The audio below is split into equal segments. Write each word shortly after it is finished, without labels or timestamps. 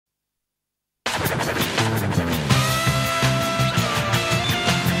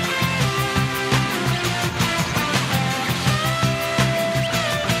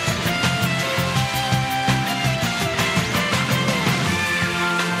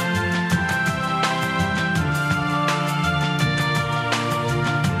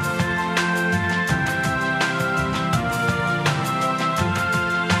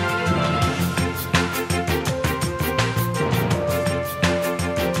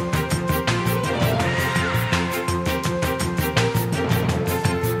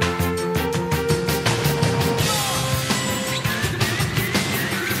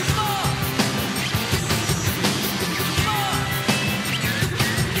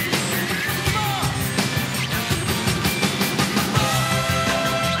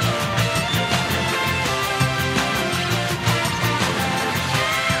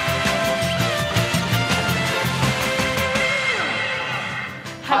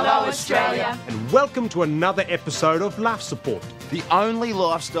Hello, Australia. And welcome to another episode of Life Support. The only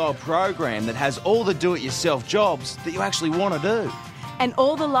lifestyle program that has all the do-it-yourself jobs that you actually want to do. And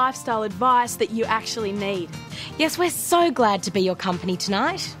all the lifestyle advice that you actually need. Yes, we're so glad to be your company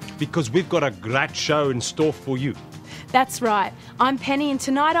tonight. Because we've got a great show in store for you. That's right. I'm Penny, and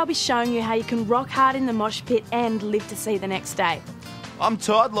tonight I'll be showing you how you can rock hard in the mosh pit and live to see the next day. I'm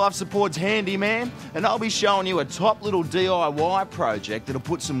Todd, Life Support's handyman, and I'll be showing you a top little DIY project that'll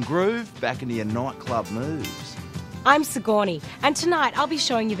put some groove back into your nightclub moves. I'm Sigourney, and tonight I'll be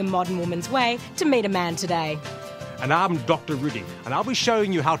showing you the modern woman's way to meet a man today. And I'm Dr. Rudy, and I'll be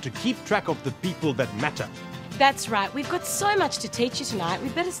showing you how to keep track of the people that matter. That's right, we've got so much to teach you tonight,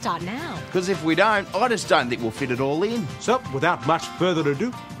 we'd better start now. Because if we don't, I just don't think we'll fit it all in. So, without much further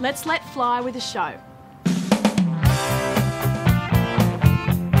ado, let's let fly with the show.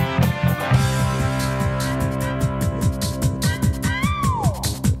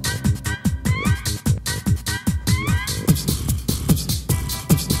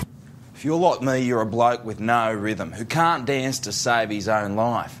 If you're like me, you're a bloke with no rhythm, who can't dance to save his own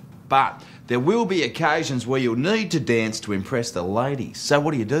life. But there will be occasions where you'll need to dance to impress the ladies. So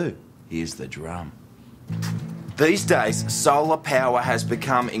what do? Here's the drum. These days, solar power has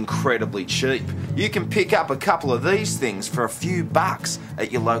become incredibly cheap. You can pick up a couple of these things for a few bucks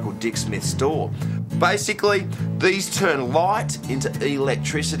at your local Dick Smith store. Basically, these turn light into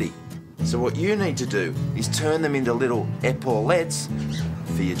electricity. So what you need to do is turn them into little epaulettes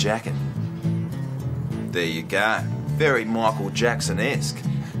for your jacket. There you go. Very Michael Jackson-esque.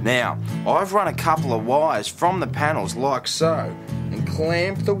 Now, I've run a couple of wires from the panels like so and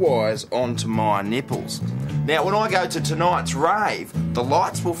clamped the wires onto my nipples. Now, when I go to tonight's rave, the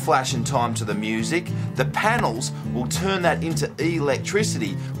lights will flash in time to the music, the panels will turn that into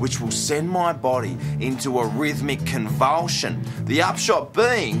electricity, which will send my body into a rhythmic convulsion. The upshot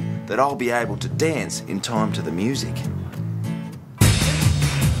being that I'll be able to dance in time to the music.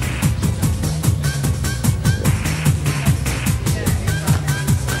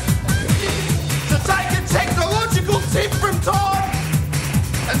 Tip from Todd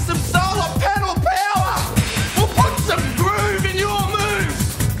and some solar panel power will put some groove in your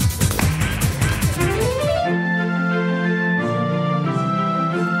moves.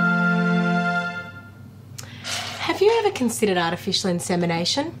 Have you ever considered artificial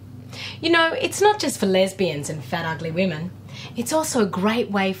insemination? You know, it's not just for lesbians and fat, ugly women. It's also a great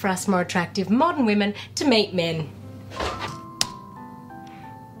way for us more attractive modern women to meet men.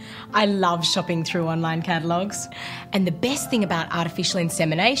 I love shopping through online catalogues. And the best thing about artificial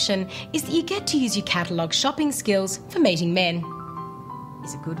insemination is that you get to use your catalogue shopping skills for meeting men.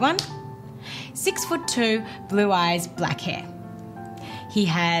 Here's a good one. 6'2", blue eyes, black hair. He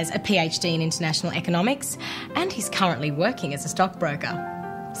has a PhD in international economics and he's currently working as a stockbroker.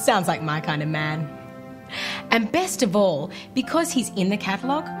 Sounds like my kind of man. And best of all, because he's in the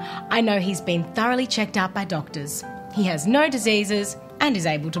catalogue, I know he's been thoroughly checked out by doctors. He has no diseases and is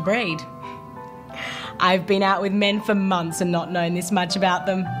able to breed. I've been out with men for months and not known this much about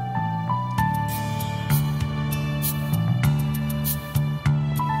them.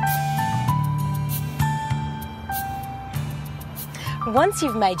 Once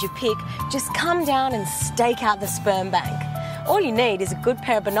you've made your pick, just come down and stake out the sperm bank. All you need is a good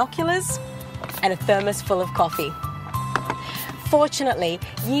pair of binoculars and a thermos full of coffee. Fortunately,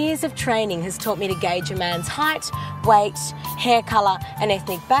 years of training has taught me to gauge a man's height, weight, hair colour and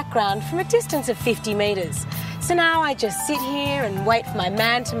ethnic background from a distance of 50 metres. So now I just sit here and wait for my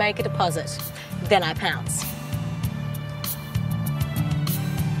man to make a deposit. Then I pounce.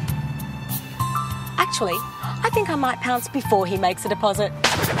 Actually, I think I might pounce before he makes a deposit.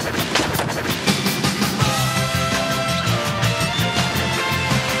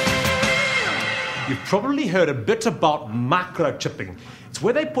 You've probably heard a bit about microchipping. It's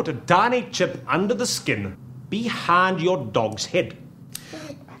where they put a tiny chip under the skin behind your dog's head.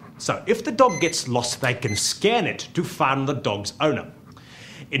 So if the dog gets lost, they can scan it to find the dog's owner.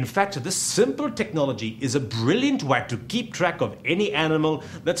 In fact, this simple technology is a brilliant way to keep track of any animal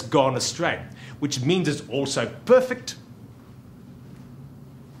that's gone astray, which means it's also perfect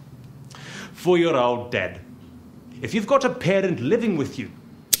for your old dad. If you've got a parent living with you,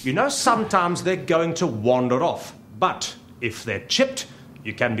 you know sometimes they're going to wander off, but if they're chipped,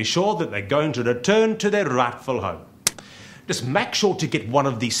 you can be sure that they're going to return to their rightful home. Just make sure to get one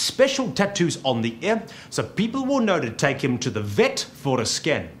of these special tattoos on the ear so people will know to take him to the vet for a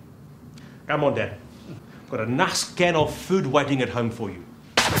scan. Come on, Dad. Got a nice can of food waiting at home for you.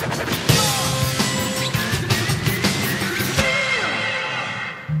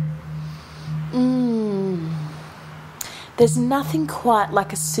 There's nothing quite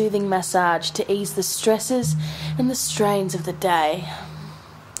like a soothing massage to ease the stresses and the strains of the day.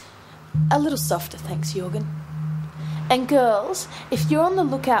 A little softer, thanks, Jorgen. And girls, if you're on the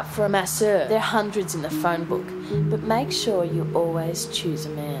lookout for a masseur, there are hundreds in the phone book, but make sure you always choose a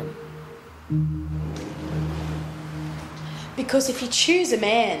man. Because if you choose a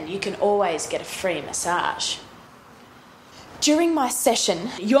man, you can always get a free massage. During my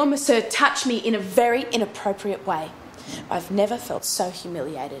session, your masseur touched me in a very inappropriate way. I've never felt so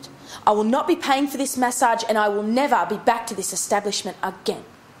humiliated. I will not be paying for this massage, and I will never be back to this establishment again.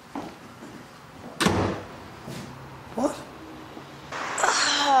 What?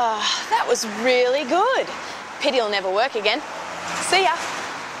 That was really good. Pity it'll never work again. See ya.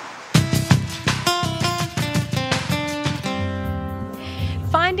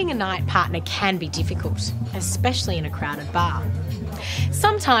 Finding a night partner can be difficult, especially in a crowded bar.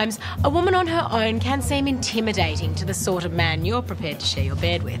 Sometimes a woman on her own can seem intimidating to the sort of man you're prepared to share your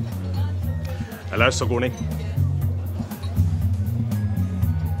bed with. Hello, Sigourney.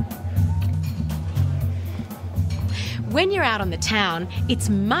 When you're out on the town, it's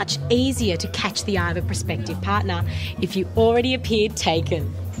much easier to catch the eye of a prospective partner if you already appear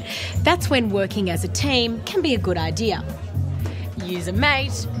taken. That's when working as a team can be a good idea. Use a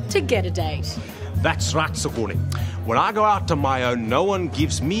mate to get a date. That's right, Sigourney. When I go out on my own, no one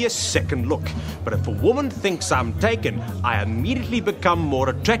gives me a second look. But if a woman thinks I'm taken, I immediately become more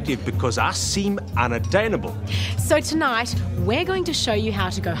attractive because I seem unattainable. So tonight, we're going to show you how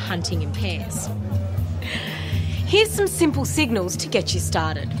to go hunting in pairs. Here's some simple signals to get you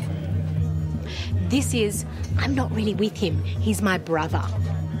started. This is, I'm not really with him, he's my brother.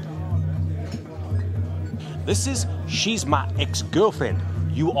 This is, she's my ex-girlfriend.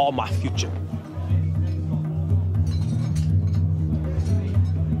 You are my future.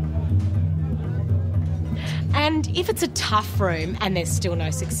 And if it's a tough room and there's still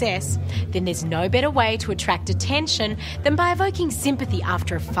no success, then there's no better way to attract attention than by evoking sympathy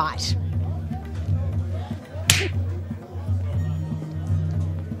after a fight.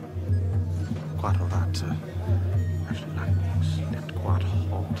 Quite all right. Actually, no, it's quite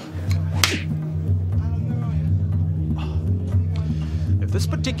hot. If this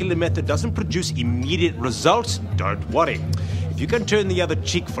particular method doesn't produce immediate results, don't worry. If you can turn the other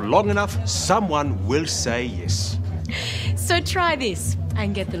cheek for long enough, someone will say yes. So try this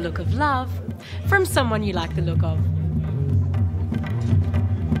and get the look of love from someone you like the look of.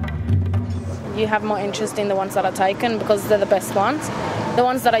 You have more interest in the ones that are taken because they're the best ones. The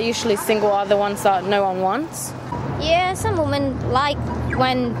ones that are usually single are the ones that no one wants. Yeah, some women like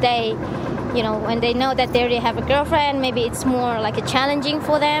when they know that they already have a girlfriend, maybe it's more like a challenging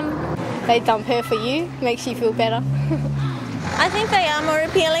for them. They dump her for you, makes you feel better. I think they are more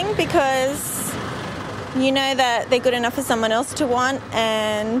appealing because you know that they're good enough for someone else to want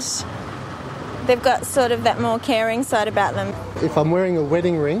and they've got sort of that more caring side about them. If I'm wearing a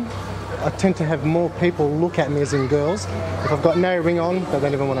wedding ring, I tend to have more people look at me as in girls. If I've got no ring on, they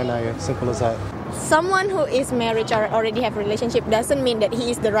don't even want to know you. Simple as that. Someone who is married or already have a relationship doesn't mean that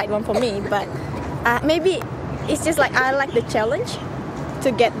he is the right one for me, but maybe it's just like I like the challenge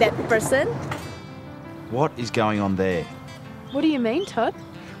to get that person. What is going on there? What do you mean, Todd?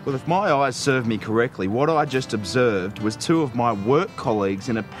 Well, if my eyes serve me correctly, what I just observed was two of my work colleagues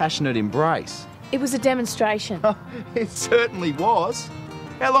in a passionate embrace. It was a demonstration. It certainly was.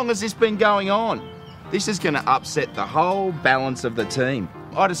 How long has this been going on? This is going to upset the whole balance of the team.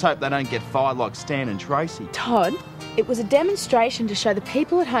 I just hope they don't get fired like Stan and Tracy. Todd, it was a demonstration to show the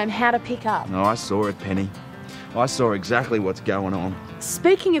people at home how to pick up. Oh, I saw it, Penny. I saw exactly what's going on.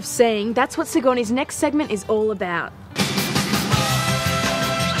 Speaking of seeing, that's what Sigourney's next segment is all about.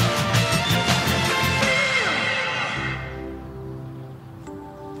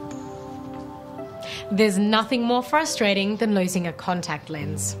 There's nothing more frustrating than losing a contact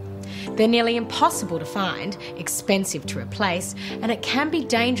lens. They're nearly impossible to find, expensive to replace, and it can be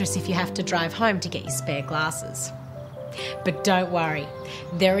dangerous if you have to drive home to get your spare glasses. But don't worry,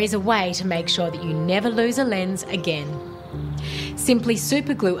 there is a way to make sure that you never lose a lens again. Simply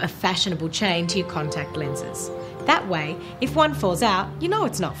superglue a fashionable chain to your contact lenses. That way, if one falls out, you know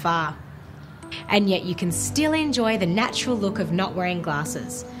it's not far. And yet you can still enjoy the natural look of not wearing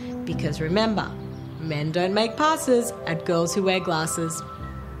glasses. Because remember, men don't make passes at girls who wear glasses.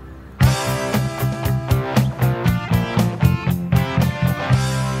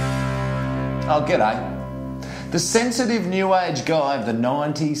 Oh, g'day. The sensitive new age guy of the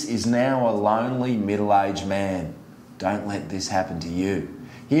 90s is now a lonely middle-aged man. Don't let this happen to you.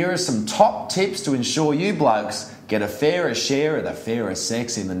 Here are some top tips to ensure you blokes get a fairer share of the fairer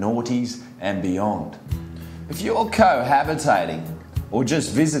sex in the noughties and beyond. If you're cohabitating or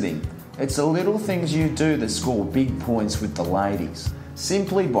just visiting, it's the little things you do that score big points with the ladies.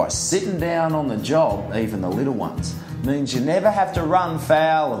 Simply by sitting down on the job, even the little ones, means you never have to run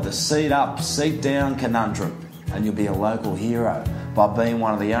foul of the seat up, seat down conundrum, and you'll be a local hero by being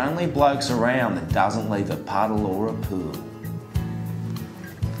one of the only blokes around that doesn't leave a puddle or a pool.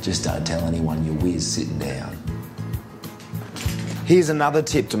 Just don't tell anyone you whiz sitting down. Here's another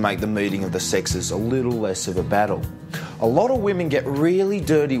tip to make the meeting of the sexes a little less of a battle. A lot of women get really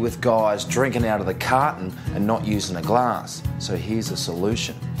dirty with guys drinking out of the carton and not using a glass. So here's a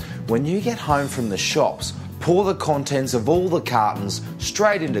solution. When you get home from the shops, pour the contents of all the cartons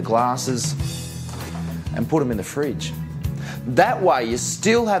straight into glasses and put them in the fridge. That way you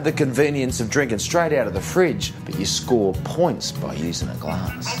still have the convenience of drinking straight out of the fridge, but you score points by using a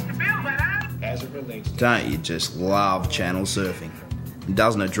glass. Don't you just love channel surfing?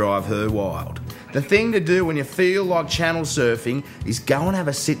 Doesn't it drive her wild? The thing to do when you feel like channel surfing is go and have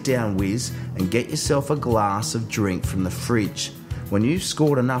a sit-down whiz and get yourself a glass of drink from the fridge. When you've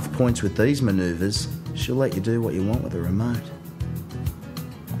scored enough points with these manoeuvres, she'll let you do what you want with the remote.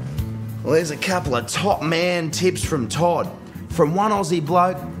 Well, there's a couple of top man tips from Todd. From one Aussie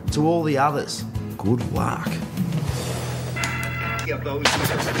bloke to all the others. Good luck.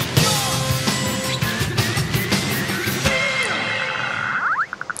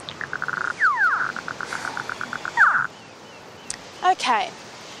 Okay,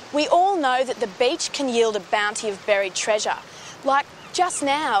 we all know that the beach can yield a bounty of buried treasure. Like just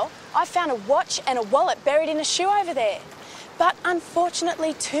now, I found a watch and a wallet buried in a shoe over there. But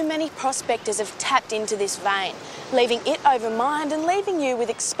unfortunately, too many prospectors have tapped into this vein, leaving it overmined and leaving you with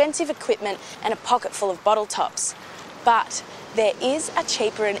expensive equipment and a pocket full of bottle tops. But there is a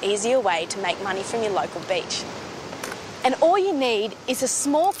cheaper and easier way to make money from your local beach. And all you need is a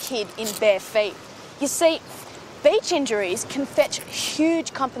small kid in bare feet. You see, beach injuries can fetch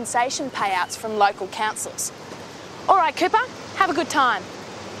huge compensation payouts from local councils. All right, Cooper, have a good time.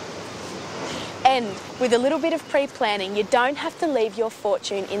 And with a little bit of pre-planning, you don't have to leave your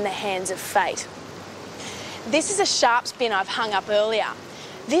fortune in the hands of fate. This is a sharps bin I've hung up earlier.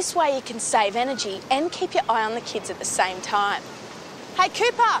 This way you can save energy and keep your eye on the kids at the same time. Hey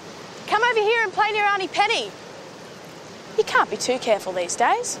Cooper, come over here and play near Auntie Penny. You can't be too careful these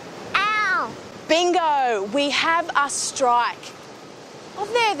days. Ow! Bingo, we have a strike. Oh,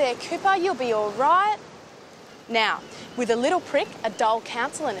 there, Cooper, you'll be all right. Now, with a little prick, a dull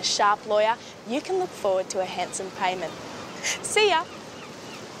counsel and a sharp lawyer, you can look forward to a handsome payment. See ya.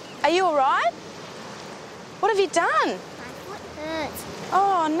 Are you all right? What have you done? My foot hurts.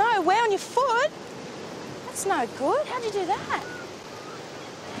 Oh no, where on your foot? That's no good. How'd you do that?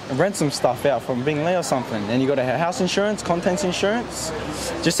 Rent some stuff out from Bingley or something, and you got a house insurance, contents insurance.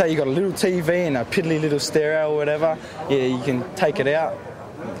 Just say you got a little TV and a piddly little stereo or whatever. Yeah, you can take it out,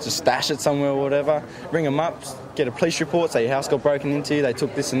 just stash it somewhere or whatever. Ring them up, get a police report, say your house got broken into, they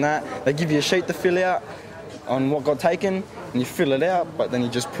took this and that. They give you a sheet to fill out on what got taken, and you fill it out, but then you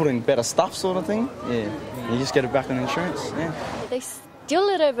just put in better stuff sort of thing. Yeah, you just get it back on insurance. Yeah. They steal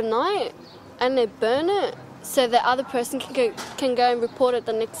it overnight and they burn it so the other person can go and report it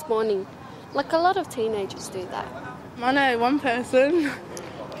the next morning. Like a lot of teenagers do that. I know one person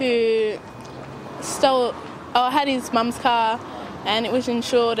who had his mum's car and it was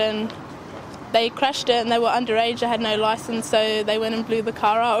insured and they crashed it and they were underage, they had no licence, so they went and blew the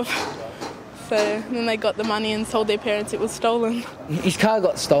car up. So then they got the money and told their parents it was stolen. His car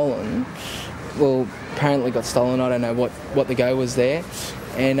got stolen. Well, apparently got stolen. I don't know what the go was there.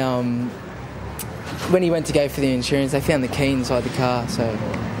 And when he went to go for the insurance, they found the key inside the car, so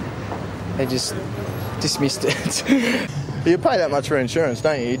they just dismissed it. You pay that much for insurance,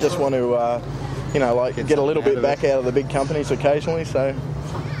 don't you? You just want to, get a little bit back out of the big companies occasionally, so...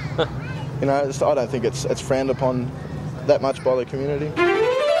 You know, I don't think it's frowned upon that much by the community.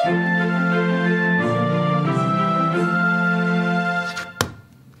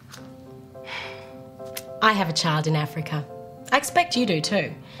 I have a child in Africa. I expect you do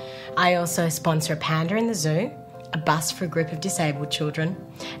too. I also sponsor a panda in the zoo, a bus for a group of disabled children,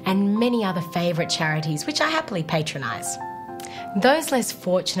 and many other favourite charities which I happily patronise. Those less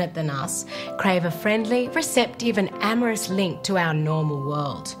fortunate than us crave a friendly, receptive and amorous link to our normal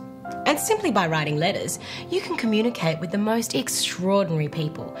world. And simply by writing letters, you can communicate with the most extraordinary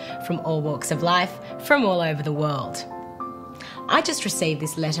people from all walks of life, from all over the world. I just received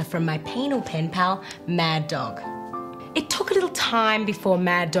this letter from my penal pen pal, Mad Dog. It took a little time before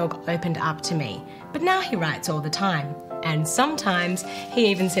Mad Dog opened up to me, but now he writes all the time. And sometimes he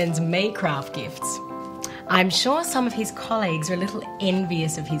even sends me craft gifts. I'm sure some of his colleagues are a little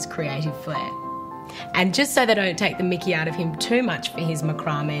envious of his creative flair. And just so they don't take the mickey out of him too much for his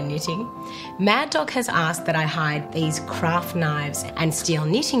macrame knitting, Mad Dog has asked that I hide these craft knives and steel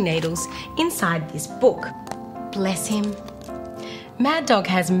knitting needles inside this book. Bless him. Mad Dog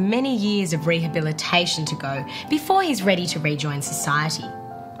has many years of rehabilitation to go before he's ready to rejoin society.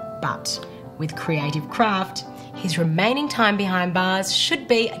 But with creative craft, his remaining time behind bars should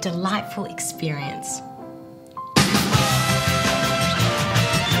be a delightful experience.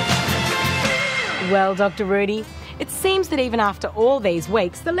 Well, Dr. Rudy, it seems that even after all these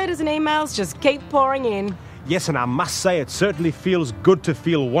weeks, the letters and emails just keep pouring in. Yes, and I must say it certainly feels good to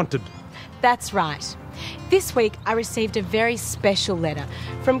feel wanted. That's right. This week I received a very special letter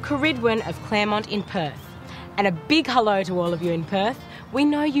from Caridwen of Claremont in Perth. And a big hello to all of you in Perth. We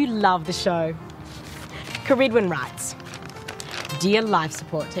know you love the show. Caridwen writes, Dear Life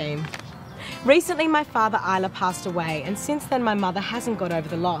Support Team, recently my father Isla passed away, and since then my mother hasn't got over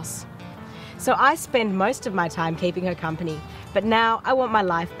the loss. So I spend most of my time keeping her company, but now I want my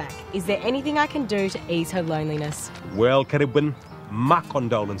life back. Is there anything I can do to ease her loneliness? Well, Caridwen, my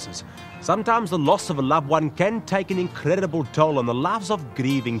condolences. Sometimes the loss of a loved one can take an incredible toll on the lives of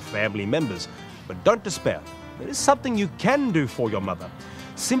grieving family members. But don't despair. There is something you can do for your mother.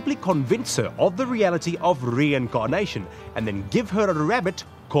 Simply convince her of the reality of reincarnation and then give her a rabbit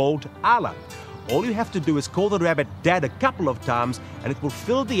called Isla. All you have to do is call the rabbit Dad a couple of times and it will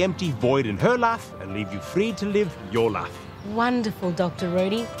fill the empty void in her life and leave you free to live your life. Wonderful, Dr.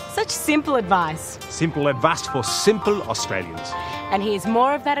 Rudy. Such simple advice. Simple advice for simple Australians. And here's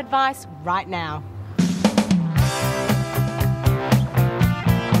more of that advice right now.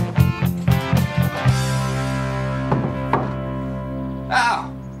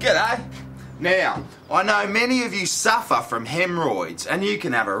 Oh, g'day. Now, I know many of you suffer from hemorrhoids, and you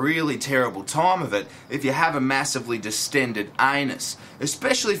can have a really terrible time of it if you have a massively distended anus,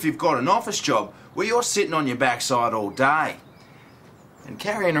 especially if you've got an office job where you're sitting on your backside all day. And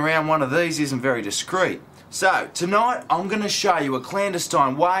carrying around one of these isn't very discreet. So, tonight I'm going to show you a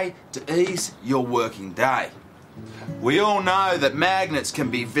clandestine way to ease your working day. We all know that magnets can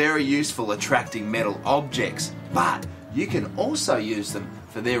be very useful attracting metal objects, but you can also use them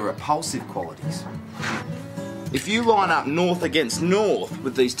for their repulsive qualities. If you line up north against north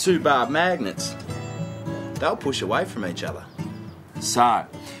with these two bar magnets, they'll push away from each other. So,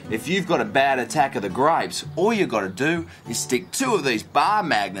 if you've got a bad attack of the grapes, all you've got to do is stick two of these bar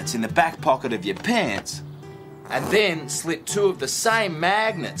magnets in the back pocket of your pants and then slip two of the same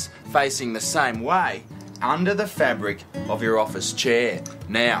magnets facing the same way under the fabric of your office chair.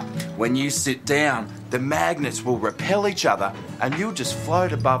 Now, when you sit down, the magnets will repel each other and you'll just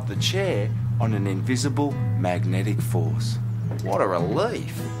float above the chair on an invisible magnetic force. What a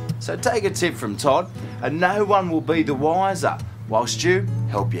relief. So take a tip from Todd, and no one will be the wiser whilst you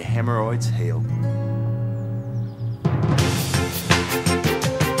help your hemorrhoids heal.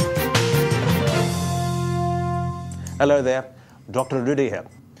 Hello there, Dr. Rudy here.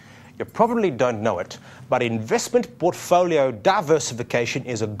 You probably don't know it, but investment portfolio diversification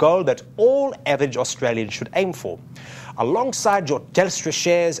is a goal that all average Australians should aim for. Alongside your Telstra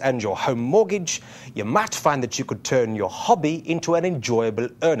shares and your home mortgage, you might find that you could turn your hobby into an enjoyable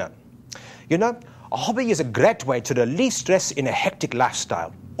earner. You know, a hobby is a great way to release stress in a hectic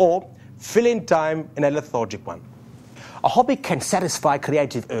lifestyle, or fill in time in a lethargic one. A hobby can satisfy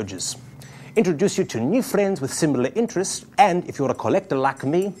creative urges, introduce you to new friends with similar interests, and if you're a collector like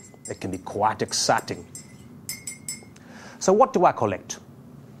me, it can be quite exciting. So what do I collect?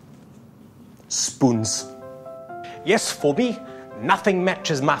 Spoons. Yes, for me, nothing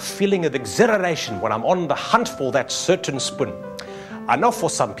matches my feeling of exhilaration when I'm on the hunt for that certain spoon. I know for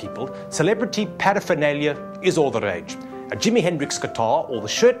some people, celebrity paraphernalia is all the rage. A Jimi Hendrix guitar or the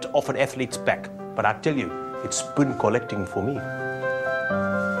shirt off an athlete's back. But I tell you, it's spoon collecting for me.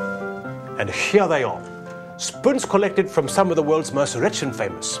 And here they are. Spoons collected from some of the world's most rich and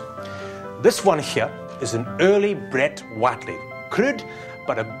famous. This one here is an early Brett Whiteley. Crude,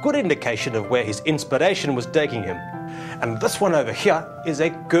 but a good indication of where his inspiration was taking him. And this one over here is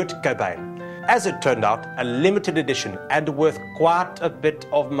a Kurt Cobain. As it turned out, a limited edition and worth quite a bit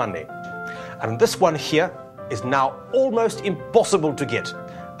of money. And this one here is now almost impossible to get.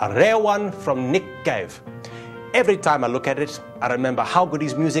 A rare one from Nick Cave. Every time I look at it, I remember how good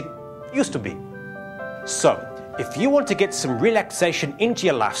his music used to be. So, if you want to get some relaxation into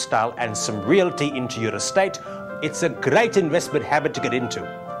your lifestyle and some realty into your estate, it's a great investment habit to get into.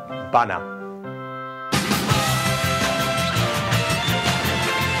 Bye now.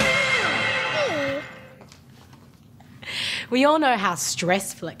 We all know how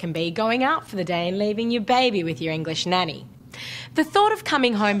stressful it can be going out for the day and leaving your baby with your English nanny. The thought of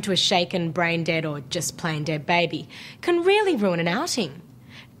coming home to a shaken, brain-dead or just plain dead baby can really ruin an outing.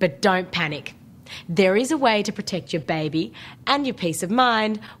 But don't panic. There is a way to protect your baby and your peace of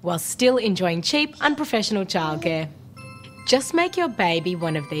mind while still enjoying cheap, unprofessional childcare. Just make your baby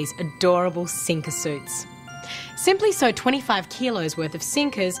one of these adorable sinker suits. Simply sew 25 kilos worth of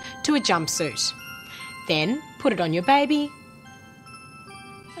sinkers to a jumpsuit. Then put it on your baby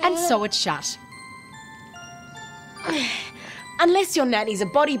and sew it shut. Unless your nanny's a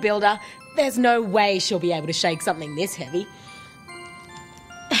bodybuilder, there's no way she'll be able to shake something this heavy.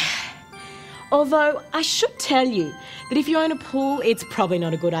 Although, I should tell you that if you own a pool, it's probably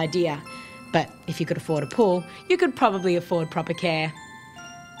not a good idea. But if you could afford a pool, you could probably afford proper care.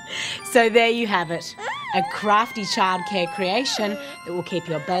 So there you have it. A crafty childcare creation that will keep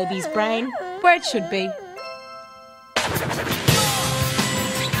your baby's brain where it should be.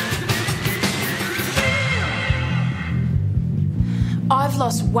 I've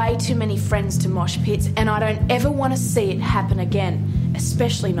lost way too many friends to mosh pits, and I don't ever want to see it happen again,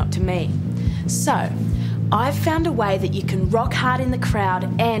 especially not to me. So, I've found a way that you can rock hard in the crowd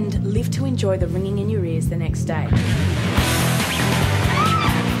and live to enjoy the ringing in your ears the next day.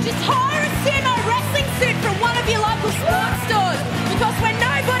 Just hire a sumo wrestling suit from one of your local sports stores, because when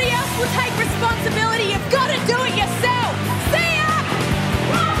nobody else will take responsibility, you've got to do it yourself. See ya!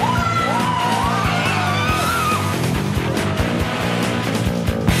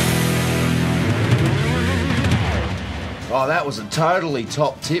 Oh, that was a totally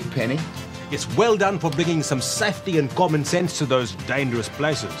top tip, Penny. It's well done for bringing some safety and common sense to those dangerous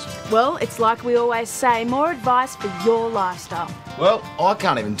places. Well, it's like we always say, more advice for your lifestyle. Well, I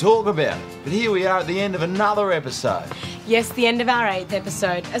can't even talk about it, but here we are at the end of another episode. Yes, the end of our 8th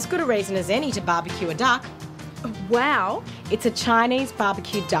episode. As good a reason as any to barbecue a duck. Wow. It's a Chinese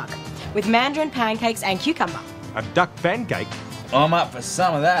barbecued duck with mandarin pancakes and cucumber. A duck pancake? I'm up for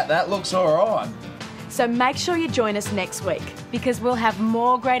some of that. That looks all right. So make sure you join us next week, because we'll have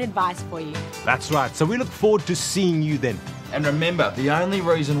more great advice for you. That's right. So we look forward to seeing you then. And remember, the only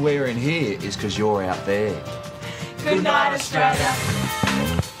reason we're in here is because you're out there. Good night, Australia.